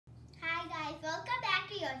welcome back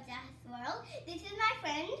to your Jazz World. This is my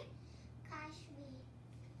friend Kaashvi.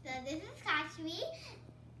 So this is Kaashvi,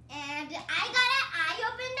 and I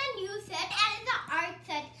opened a new set, and it's an art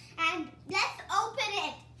set, and let's open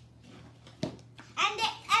it. And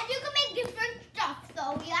you can make different stuff.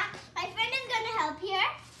 So yeah, my friend is gonna help here.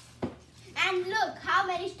 And look how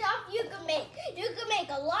many stuff you can make. You can make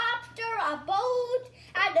a lobster, a boat,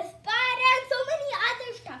 and a spider, and so many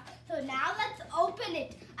other stuff. So now let's open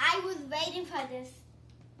it. I was waiting for this.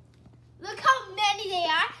 Look how many they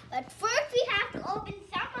are. But first we have to open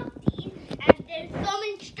some of these. And there's so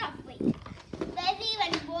many stuff. Wait, there's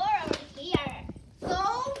even more over here.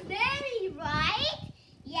 So many, right?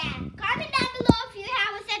 Yeah. Comment down below if you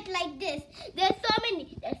have a set like this. There's so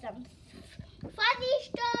many. There's some fuzzy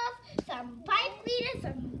stuff, some pipe cleaners,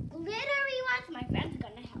 some glittery ones. My friend's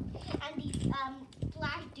gonna help. And these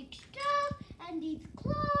plastic stuff and these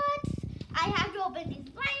cloths. I have to open these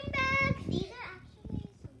blind bags. These are actually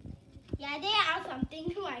something. Yeah, they are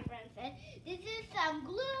something, my friend said. This is some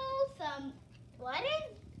glue, some, what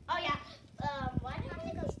is, oh yeah, what is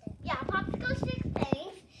popsicle stick. Yeah, popsicle stick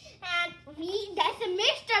things. And there's a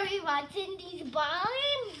mystery what's in these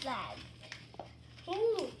blind bags.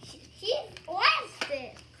 Ooh, what's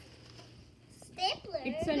this? Stapler.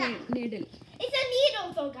 It's a needle. It's a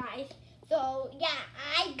needle, so guys. So yeah,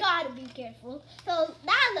 I gotta be careful. So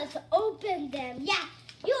now let's open them. Yeah,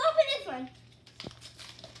 you open this one.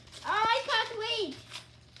 Oh, I can't wait.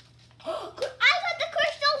 I got the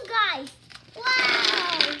crystals, guys.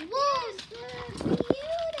 Wow. Whoa. They're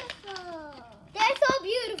beautiful. They're so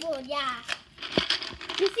beautiful, yeah.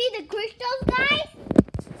 You see the crystals, guys?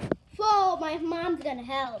 So my mom's gonna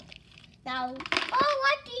help. Now, oh,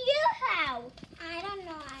 what do you have? I don't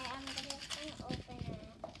know. I'm gonna open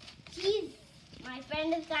it. My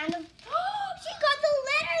friend is kind of, oh, she got the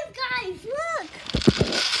letters, guys, look.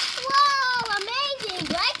 Whoa, amazing,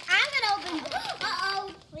 right? I'm gonna open this. Uh-oh,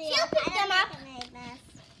 she'll pick them up.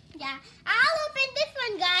 Yeah, I'll open this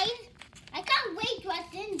one, guys. I can't wait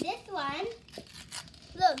what's in this one.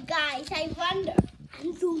 Look, guys, I wonder.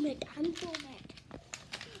 Unzoom it. I can't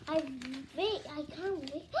wait.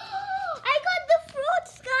 I got the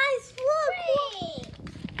fruits, guys, look.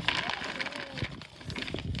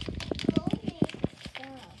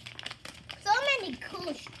 So many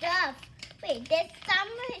cool stuff. Wait, there's some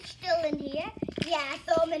still in here. Yeah,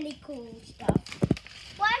 so many cool stuff.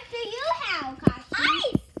 What do you have, Kaashvi?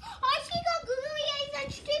 Ice! Oh, she got googly eyes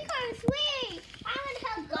and stickers. Wait, I want to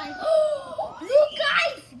help, guys. Look,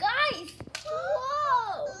 guys.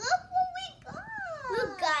 Whoa. Look what we got.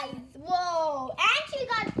 Look, guys. Whoa.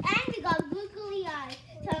 And we got googly eyes.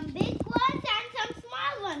 Some big ones and some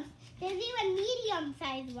small ones. There's even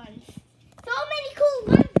medium-sized ones. So many cool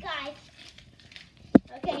ones, guys.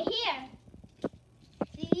 Okay, here.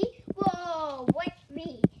 See? Whoa, where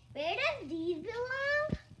does these belong?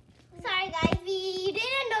 Sorry, guys, we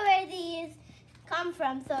didn't know where these come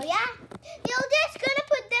from. So, yeah, we're just gonna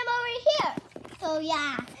put them over here. So,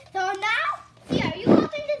 yeah. So, now, here, you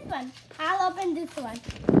open this one. I'll open this one.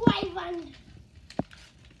 White one.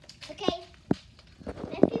 Okay.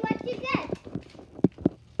 Let's see what you get.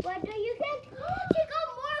 What do you get? Oh, she got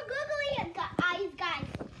more googly eyes, guys.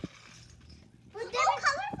 Put them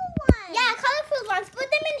Colorful ones. Yeah, colorful ones. Put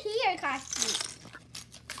them in here, Kaashvi.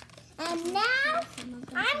 And now,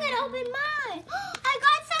 I'm going to open mine. I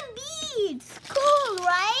got some beads. Cool,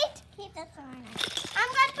 right? Keep this on. I'm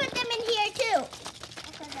going to put them in here, too.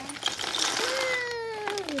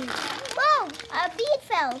 Whoa, a bead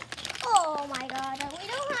fell. Oh my god, we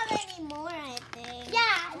don't have any more, I think.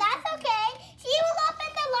 Yeah, that's okay. She will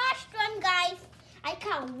open the last one, guys. I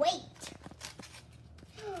can't wait.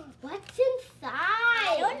 What's inside?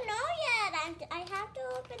 I don't know yet. I have to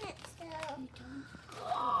open it still.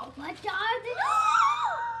 Oh, what are they?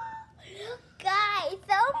 Look, guys.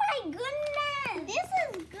 Oh, my goodness. This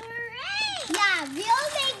is great. Yeah, we'll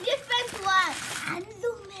make different ones.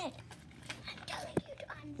 Unzoom it. I'm telling you to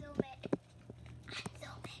unzoom it.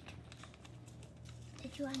 Unzoom it.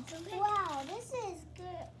 Did you unzoom it? Wow, this is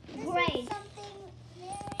good. This Great. is something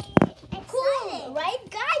very exciting. Cool, right,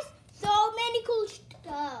 guys? So many cool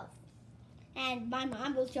stuff. And my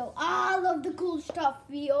mom will show all of the cool stuff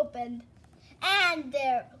we opened. And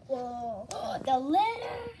whoa, the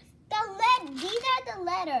letters. These are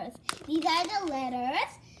the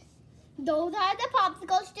letters. Those are the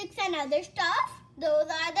popsicle sticks and other stuff.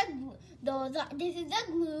 This is the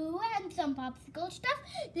glue and some popsicle stuff.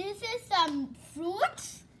 This is some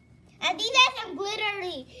fruits. And these are some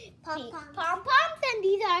glittery pom-poms. And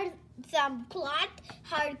these are some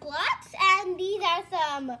hard cloths. And these are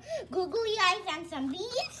some googly eyes and some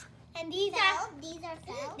beads. And these are These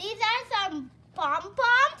are some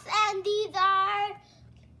pom-poms, and these are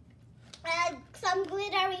some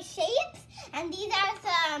glittery shapes, and these are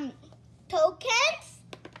some tokens.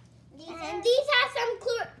 And these are some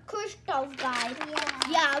crystals, guys.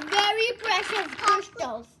 Yeah, very precious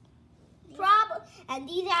crystals. And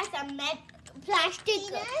these are some plastic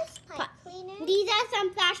pipe cleaners. These are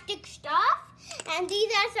some plastic stuff, and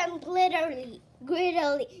these are some glittery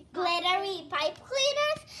pipe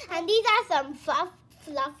cleaners, and these are some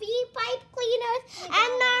fluffy pipe cleaners,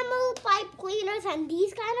 and normal pipe cleaners, and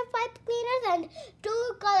these kind of pipe cleaners, and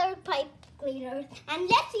two colored pipe cleaners. And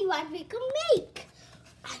let's see what we can make.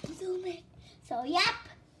 I'm zooming. So yep,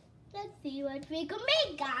 let's see what we can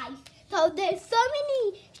make, guys. So there's so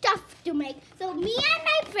many stuff to make. So me and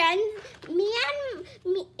my friends,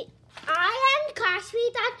 I and Kaashvi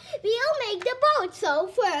thought we'll make the boat. So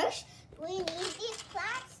first, We need these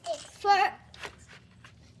plastics.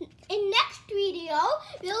 In next video,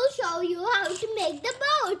 we'll show you how to make the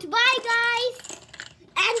boat. Bye, guys.